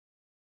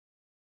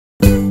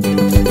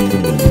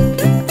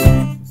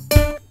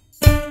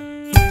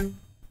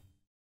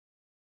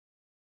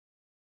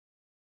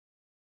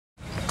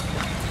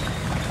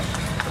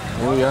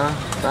we are,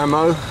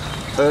 Bhamo,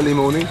 early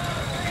morning.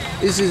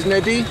 This is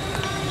Neddy.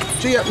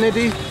 Gee up,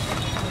 Neddy.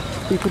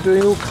 People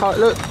doing all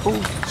look,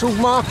 it's all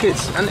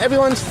markets, and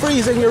everyone's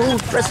freezing. You're all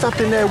dressed up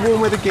in their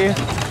warm weather gear.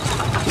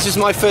 This is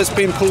my first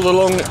being pulled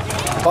along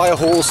by a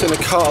horse in a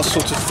car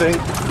sort of thing.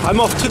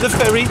 I'm off to the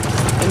ferry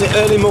in the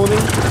early morning.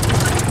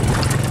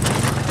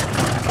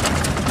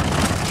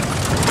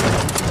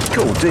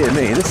 Oh dear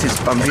me, this is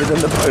bumpier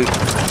than the boat.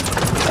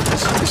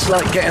 It's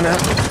like getting a,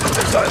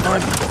 it's like my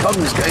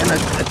bum's getting a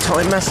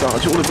Thai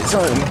massage all of its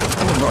own.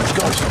 Oh my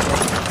God.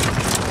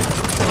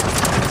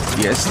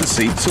 Yes, the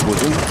seats are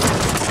wooden.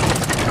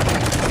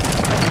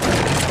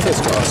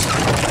 First class.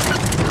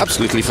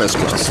 Absolutely first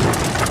class.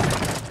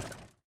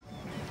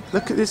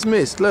 Look at this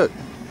mist, look.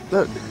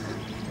 Look.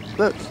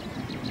 Look.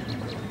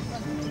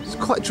 It's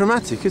quite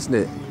dramatic, isn't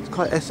it? It's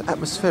quite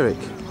atmospheric.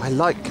 I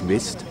like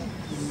mist.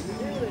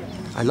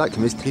 I like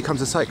mist. Here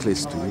comes a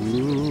cyclist.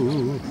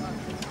 Ooh.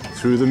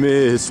 Through the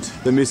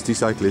mist. The misty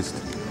cyclist.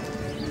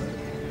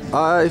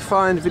 I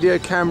find video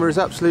cameras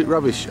absolute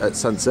rubbish at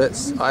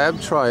sunsets. I am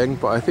trying,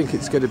 but I think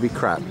it's going to be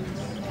crap.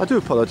 I do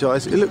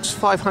apologise. It looks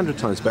 500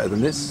 times better than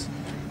this.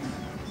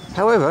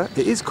 However,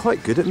 it is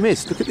quite good at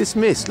mist. Look at this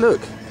mist. Look.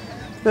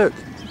 Look.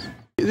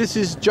 This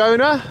is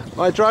Jonah,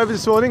 my driver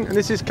this morning, and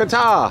this is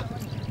Katha,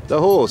 the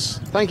horse.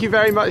 Thank you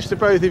very much to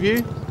both of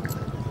you.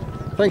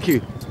 Thank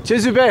you.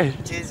 Chizube.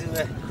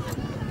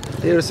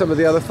 Here are some of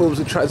the other forms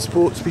of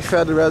transport to be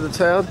found around the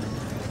town.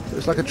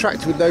 It's like a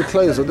tractor with no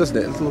clothes on, doesn't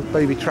it? A little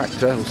baby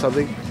tractor or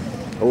something.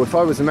 Or if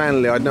I was a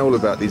Manly, I'd know all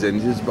about these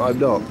engines, but I'm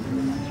not.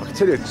 I can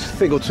tell you a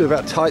thing or two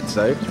about tights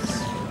though.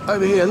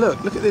 Over here,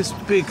 look at this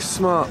big,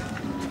 smart.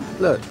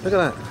 Look at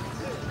that.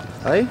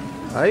 Hey?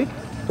 Hey?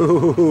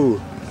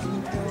 Ooh.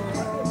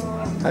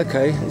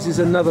 Okay, this is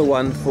another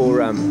one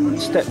for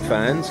step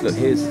fans. Look,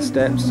 here's the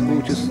steps,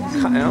 all just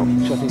cut out,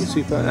 which I think is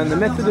super. And the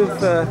method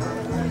of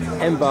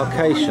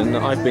embarkation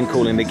that I've been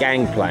calling the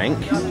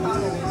gangplank.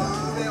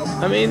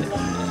 I mean,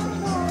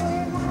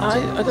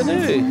 I don't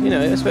know, you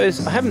know, I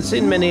suppose I haven't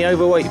seen many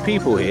overweight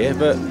people here,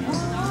 but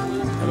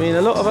I mean,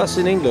 a lot of us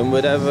in England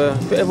would have a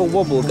bit of a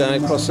wobble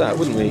going across that,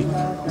 wouldn't we?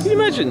 Can you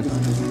imagine,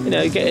 you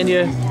know, getting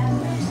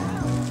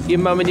your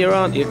mum and your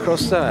auntie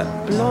across that?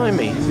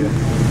 Blimey.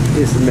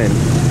 Here's the men.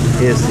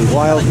 Here's the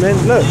wild men.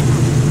 Look,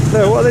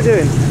 what are they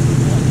doing?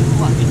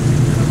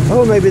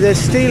 Oh, maybe they're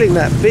stealing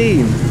that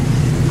beam.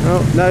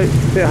 Oh, no,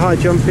 a bit of high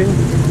jumping.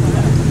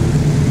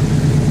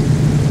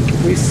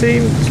 We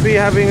seem to be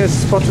having a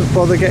spot of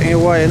bother getting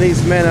away, and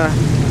these men are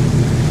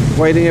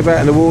wading about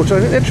in the water. I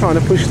think they're trying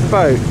to push the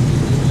boat.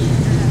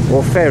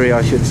 Or ferry,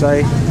 I should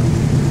say.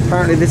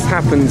 Apparently this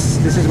happens.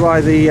 This is why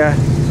the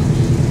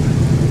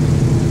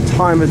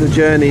time of the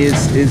journey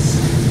is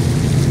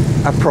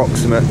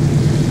approximate.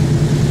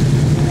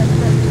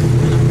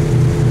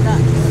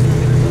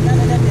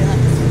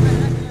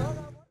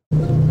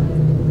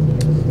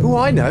 Oh,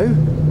 I know.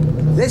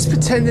 Let's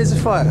pretend there's a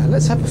fire.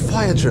 Let's have a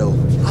fire drill.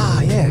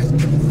 Ah, yeah.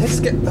 Let's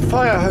get the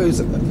fire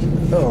hose.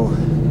 Oh.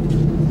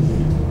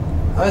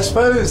 I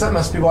suppose that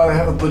must be why they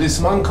have a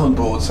Buddhist monk on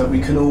board, so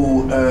we can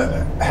all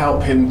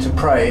help him to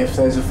pray if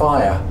there's a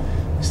fire,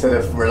 instead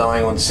of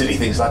relying on silly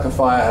things like a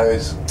fire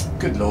hose.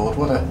 Good Lord,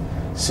 what a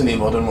silly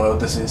modern world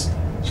this is.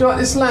 Do you like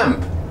this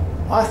lamp?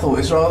 I thought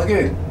it was rather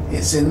good.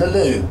 It's in the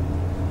loo.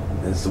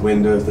 There's the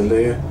window of the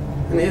loo.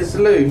 And here's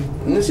the loo.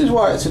 And this is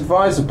why it's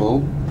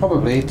advisable,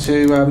 probably,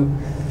 to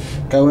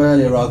go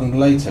earlier rather than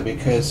later,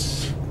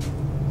 because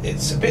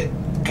it's a bit,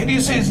 can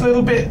you see it's a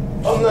little bit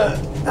on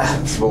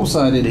the small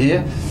side in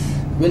here.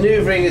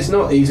 Manoeuvring is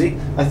not easy.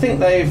 I think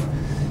they've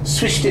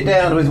swished it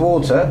down with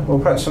water, or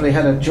perhaps when they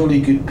had a jolly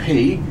good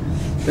pee.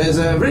 There's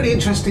a really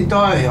interesting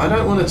dial here. I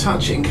don't want to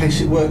touch it in case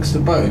it works the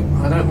boat.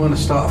 I don't want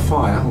to start a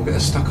fire or get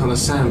us stuck on a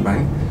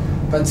sandbank.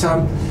 But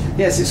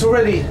yes, it's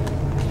already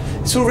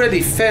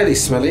fairly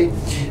smelly,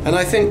 and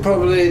I think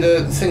probably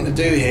the thing to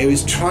do here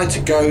is try to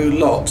go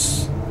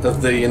lots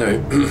of the, you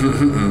know,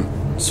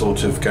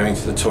 sort of going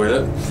to the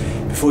toilet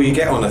before you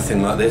get on a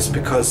thing like this,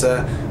 because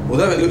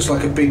although it looks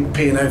like a big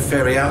P&O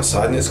ferry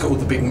outside and it's got all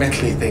the big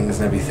metally things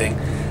and everything,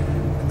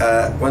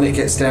 when it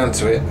gets down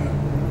to it,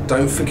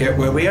 don't forget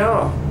where we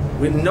are.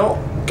 We're not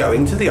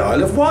going to the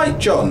Isle of Wight,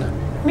 John.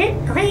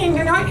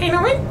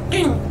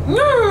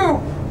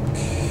 No.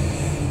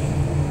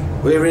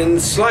 We're in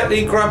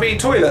slightly grubby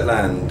toilet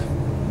land.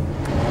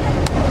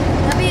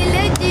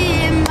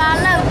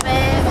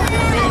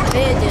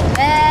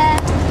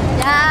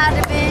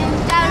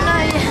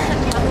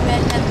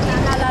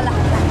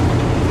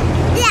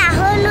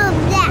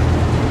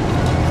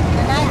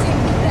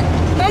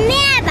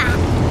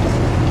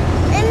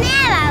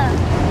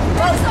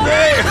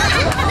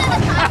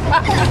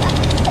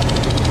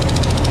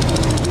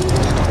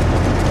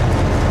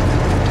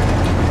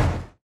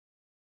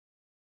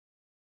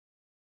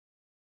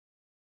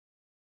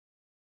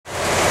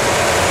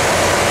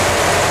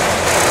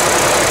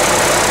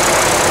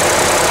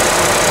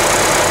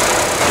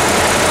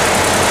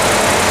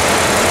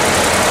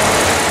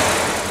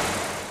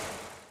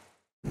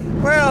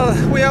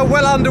 are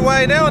well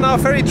underway now on our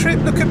ferry trip.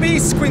 Look at me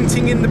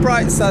squinting in the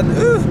bright sun.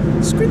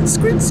 Ooh, squint,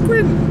 squint,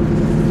 squint.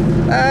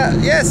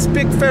 Yes,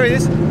 big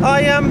ferries.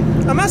 I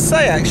must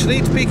say,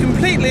 actually, to be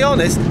completely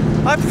honest,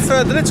 I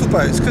prefer the little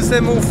boats because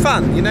they're more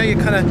fun. You know,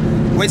 you're kind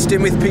of wedged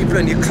in with people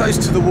and you're close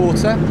to the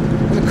water.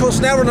 And of course,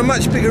 now we're on a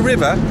much bigger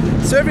river,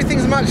 so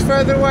everything's much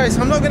further away. So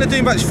I'm not going to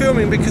do much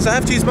filming because I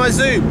have to use my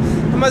zoom,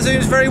 and my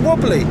zoom's very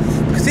wobbly.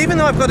 Because even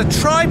though I've got a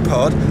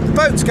tripod, the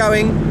boat's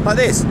going like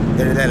this, like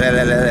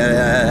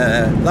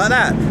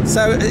that.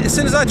 So as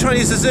soon as I try and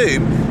use the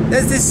zoom,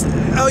 there's this,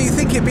 oh, you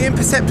think it'd be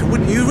imperceptible,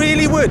 wouldn't you? You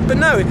really would, but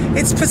no,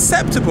 it's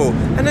perceptible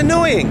and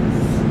annoying.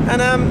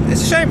 And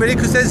it's a shame really,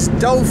 because there's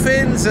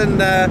dolphins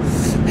and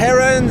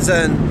herons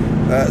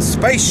and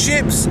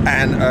spaceships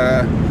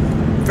and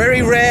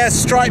very rare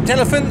striped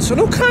elephants and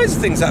all kinds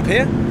of things up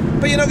here.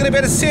 But you're not going to be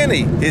able to see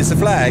any. Here's the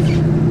flag.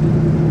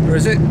 Where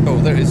is it?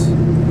 Oh, there it is.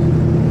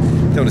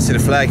 Don't want to see the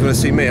flag, you want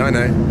to see me, I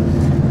know.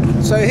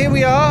 So here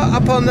we are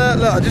up on the,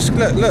 look, just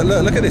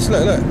look at this,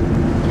 look.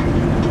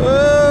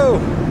 Oh,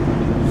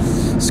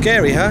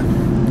 scary, huh?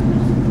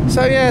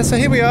 So yeah, so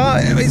here we are.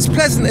 It's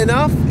pleasant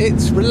enough,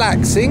 it's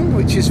relaxing,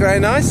 which is very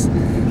nice.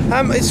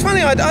 It's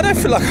funny, I don't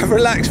feel like I've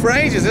relaxed for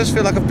ages. I just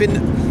feel like I've been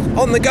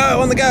on the go.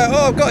 Oh,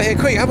 I've got here,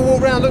 quick, have a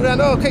walk around, look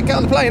around. Oh, okay, get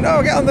on the plane.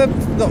 Oh, get on the,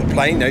 not the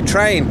plane, no,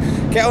 train.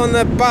 Get on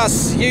the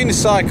bus,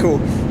 unicycle,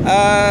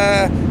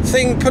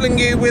 thing pulling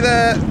you with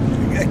a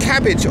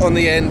cabbage on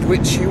the end,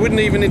 which you wouldn't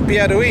even be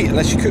able to eat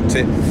unless you cooked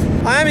it.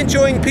 I am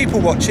enjoying people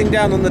watching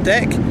down on the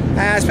deck,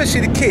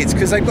 especially the kids,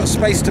 because they've got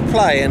space to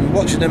play, and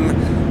watching them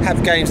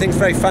have games, things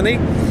very funny.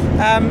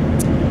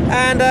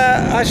 And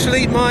I shall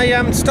eat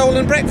my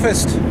stolen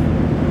breakfast.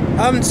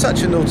 I'm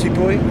such a naughty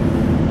boy.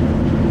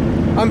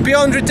 I'm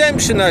beyond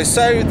redemption though,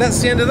 so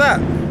that's the end of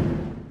that.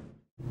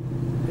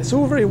 It's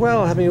all very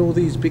well having all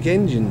these big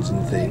engines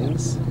and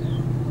things,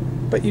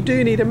 but you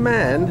do need a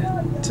man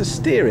to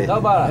steer it.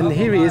 And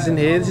here he is in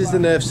here. This is the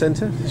nerve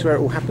centre. This is where it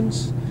all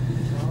happens.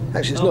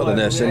 Actually, it's not the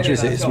nerve centre,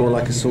 is it? It's more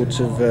like a sort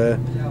of,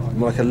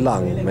 more like a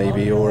lung,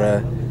 maybe, or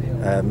a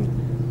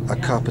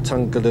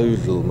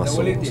carpetungaloidal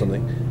muscle or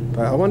something.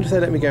 But I wonder if they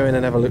let me go in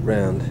and have a look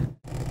round.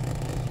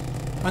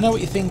 I know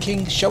what you're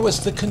thinking. Show us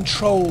the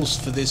controls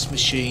for this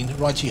machine.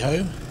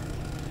 Righty-ho.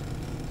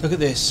 Look at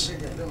this.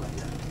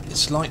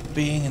 It's like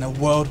being in a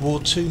World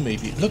War II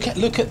movie. Look at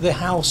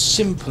how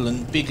simple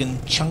and big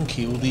and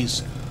chunky all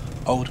these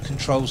old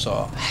controls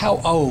are.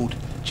 How old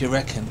do you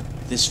reckon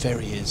this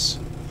ferry is?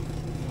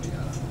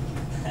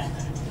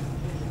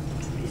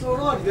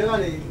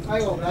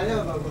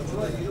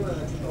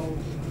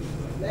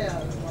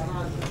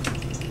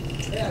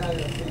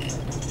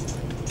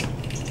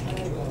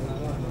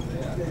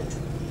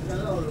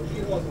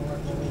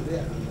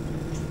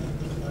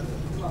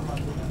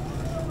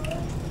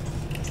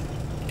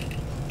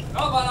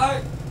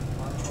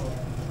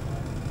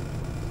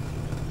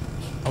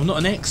 I'm not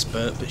an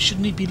expert, but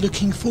shouldn't he be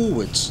looking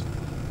forwards?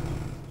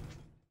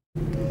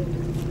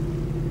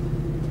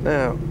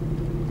 Now,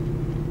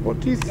 what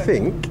do you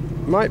think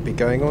might be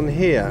going on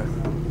here?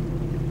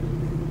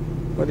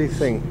 What do you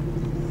think?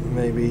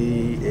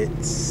 Maybe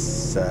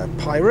it's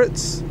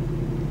pirates?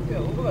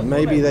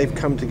 Maybe they've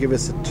come to give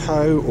us a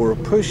tow or a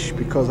push,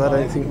 because I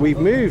don't think we've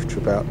moved for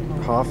about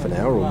half an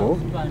hour or more.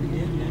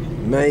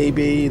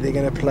 Maybe they're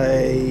going to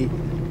play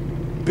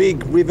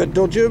big river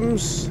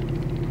dodgems.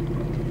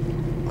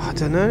 I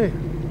don't know.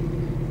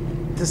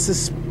 The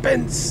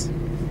suspense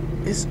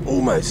is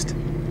almost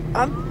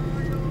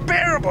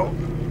unbearable.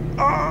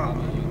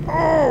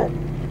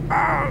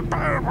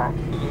 Unbearable.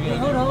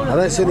 I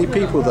don't see any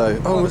people though.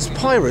 Oh, it's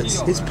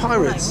pirates. It's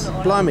pirates.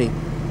 Blimey.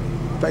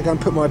 Better go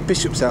and put my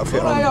bishop's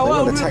outfit on. They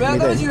won't attack me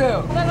then.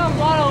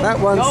 That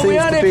one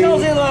seems to be,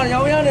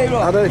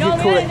 I don't know if you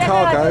call it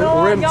cargo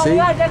or empty.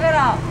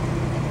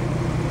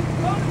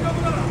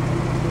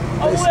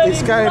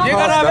 It's going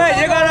past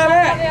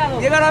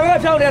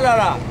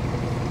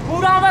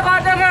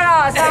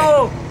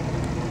us.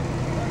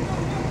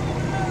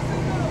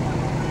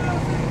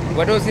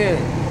 What do you say?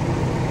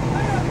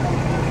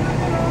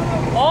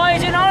 Oh,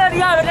 it's not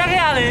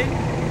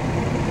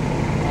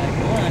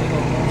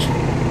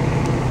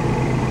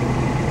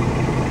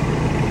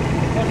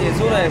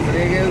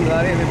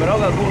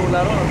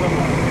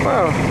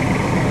Well,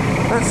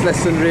 that's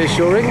less than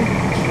reassuring.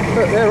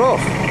 Look, they're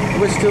off.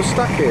 We're still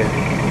stuck here.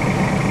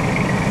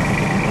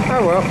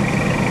 Oh well.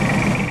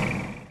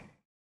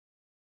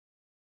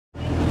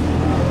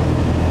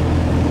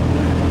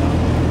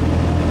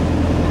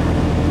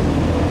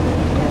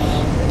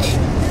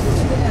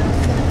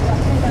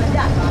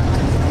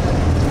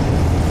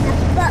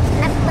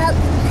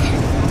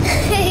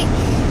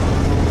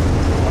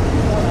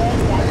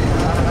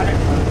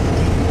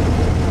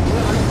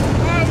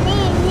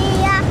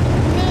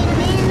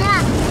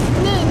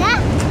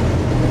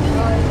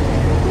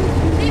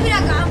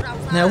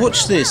 Now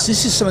watch this.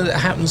 This is something that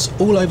happens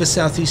all over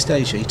Southeast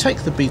Asia. You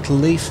take the betel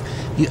leaf,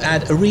 you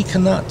add areca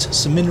nut,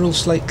 some mineral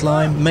slaked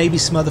lime, maybe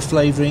some other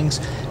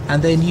flavourings,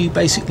 and then you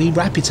basically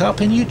wrap it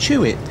up and you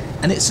chew it.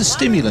 And it's a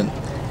stimulant.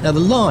 Now the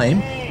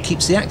lime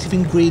keeps the active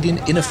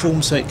ingredient in a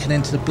form so it can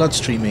enter the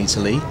bloodstream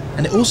easily,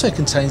 and it also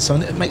contains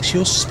something that makes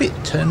your spit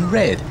turn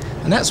red,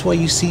 and that's why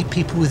you see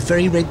people with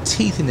very red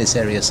teeth in this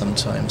area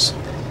sometimes.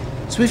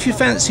 So if you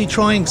fancy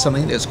trying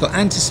something that's got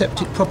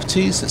antiseptic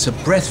properties, that's a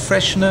breath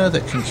freshener,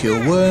 that can cure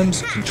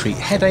worms, can treat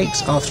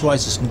headaches,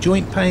 arthritis and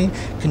joint pain,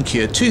 can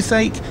cure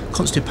toothache,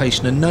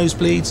 constipation and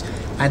nosebleeds,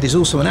 and is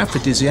also an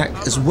aphrodisiac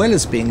as well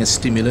as being a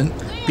stimulant,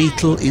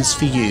 Beetle is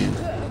for you.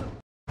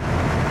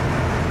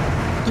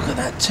 Look at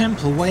that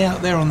temple way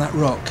out there on that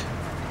rock.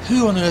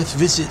 Who on earth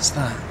visits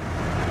that?